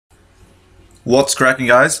What's cracking,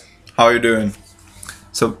 guys? How are you doing?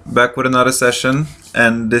 So back with another session,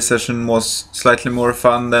 and this session was slightly more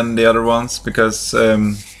fun than the other ones because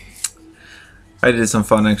I did some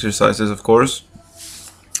fun exercises, of course,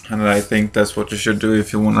 and I think that's what you should do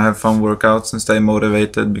if you want to have fun workouts and stay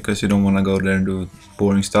motivated, because you don't want to go there and do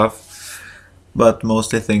boring stuff. But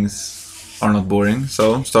mostly things are not boring.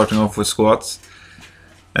 So starting off with squats,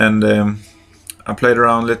 and I played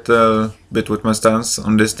around a little bit with my stance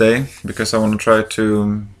on this day because I want to try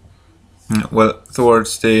to, well,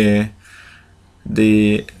 towards the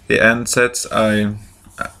end sets, I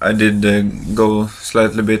did go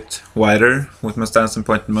slightly bit wider with my stance and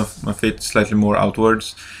pointing my feet slightly more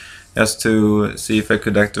outwards, just to see if I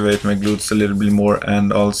could activate my glutes a little bit more,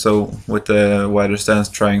 and also with the wider stance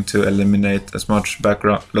trying to eliminate as much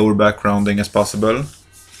lower back rounding as possible,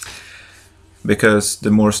 because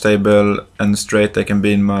the more stable and straight I can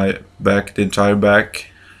be in my back, the entire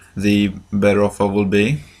back, the better off I will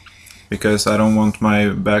be, because I don't want my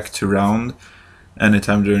back to round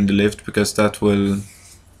anytime during the lift, because that will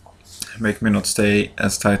make me not stay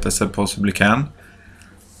as tight as I possibly can.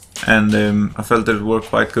 And I felt it worked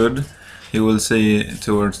quite good. You will see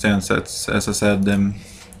towards the end sets, as I said,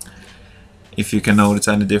 if you can notice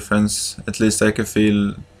any difference. At least I can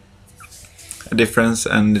feel a difference,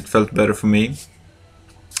 and it felt better for me.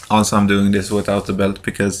 Also, I'm doing this without the belt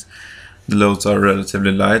because the loads are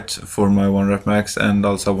relatively light for my 1 rep max, and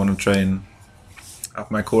also I want to train up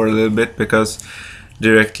my core a little bit, because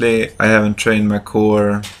directly I haven't trained my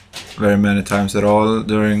core very many times at all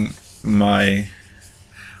during my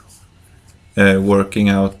working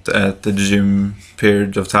out at the gym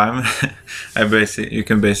period of time. You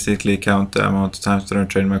can basically count the amount of times that I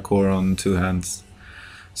train my core on 2 hands,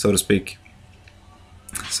 so to speak.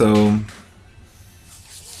 So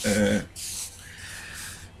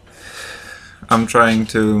I'm trying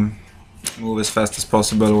to move as fast as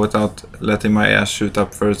possible without letting my ass shoot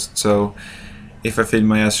up first. So if I feel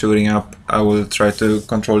my ass shooting up, I will try to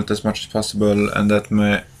control it as much as possible,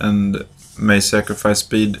 and may sacrifice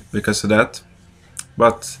speed because of that.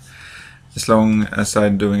 But as long as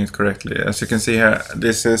I'm doing it correctly. As you can see here,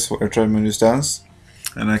 this is a tremendous stance,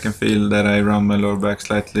 and I can feel that I round my lower back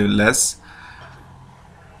slightly less.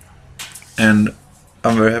 And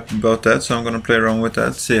I'm very happy about that, so I'm gonna play around with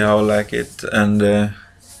that, see how I like it, and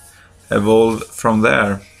evolve from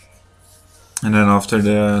there. And then after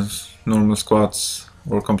the normal squats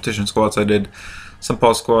or competition squats, I did some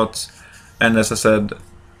pause squats, and as I said,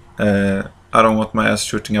 I don't want my ass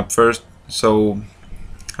shooting up first, so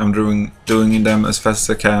I'm doing them as fast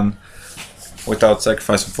as I can without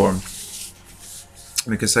sacrificing form,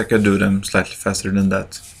 because I could do them slightly faster than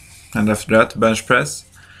that. And after that, bench press,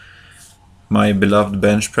 my beloved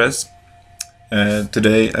bench press.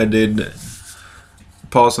 Today I did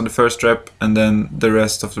pause on the first rep, and then the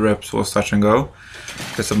rest of the reps was touch and go,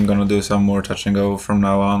 because I'm gonna do some more touch and go from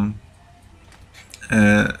now on,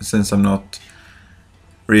 since I'm not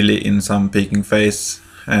really in some peaking phase,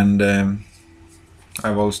 and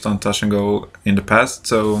I've also done touch and go in the past,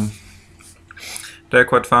 so they're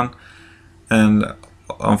quite fun. And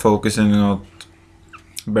I'm focusing on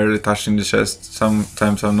barely touching the chest.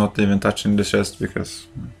 Sometimes I'm not even touching the chest because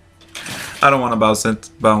I don't want to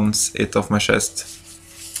bounce it off my chest.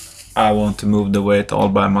 I want to move the weight all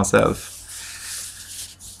by myself.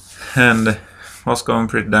 And was going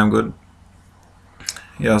pretty damn good.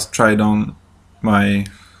 Just tried on my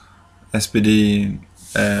SPD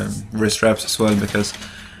wrist straps as well, because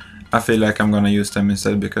I feel like I'm gonna use them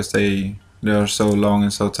instead, because they are so long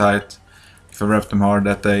and so tight. If I wrap them hard,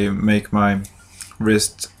 that they make my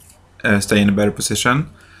wrist stay in a better position,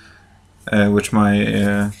 which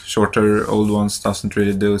my shorter old ones doesn't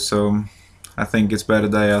really do. So I think it's better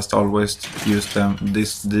that I just always use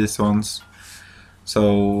these ones,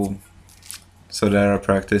 so that I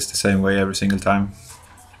practice the same way every single time.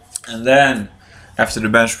 And then after the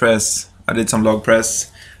bench press, I did some log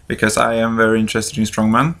press, because I am very interested in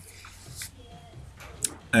strongman,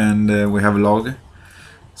 and we have a log,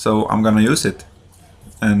 so I'm gonna use it,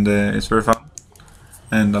 and it's very fun,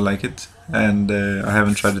 and I like it, and I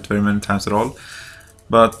haven't tried it very many times at all,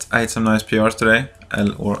 but I hit some nice PRs today,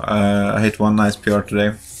 I hit one nice PR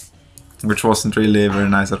today, which wasn't really very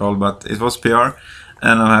nice at all, but it was PR,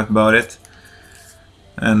 and I'm happy about it.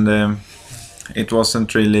 And it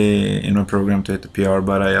wasn't really in my program to hit the PR,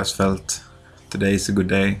 but I just felt today is a good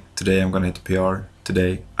day. Today I'm gonna hit a PR.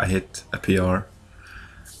 Today I hit a PR,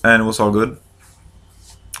 and it was all good.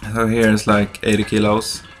 So here is like 80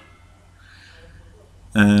 kilos,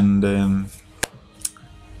 and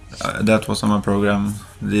that was on my program.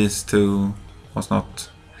 These two was not.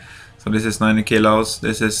 So this is 90 kilos.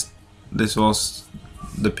 This is this was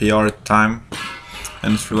the PR time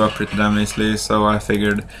and flew up pretty damn easily, so I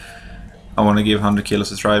figured I want to give 100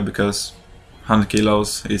 kilos a try, because 100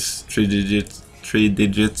 kilos is 3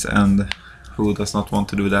 digits, and who does not want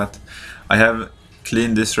to do that? I have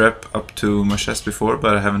cleaned this rep up to my chest before,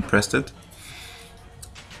 but I haven't pressed it,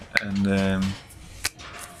 and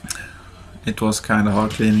it was kind of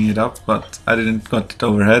hard cleaning it up, but I didn't got it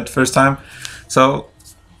overhead first time, so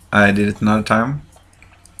I did it another time,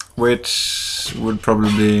 which would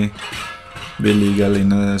probably be legal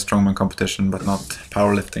in a strongman competition, but not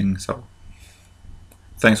powerlifting. So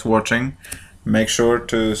thanks for watching. Make sure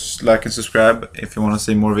to like and subscribe if you want to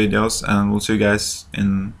see more videos, and we'll see you guys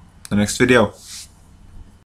in the next video.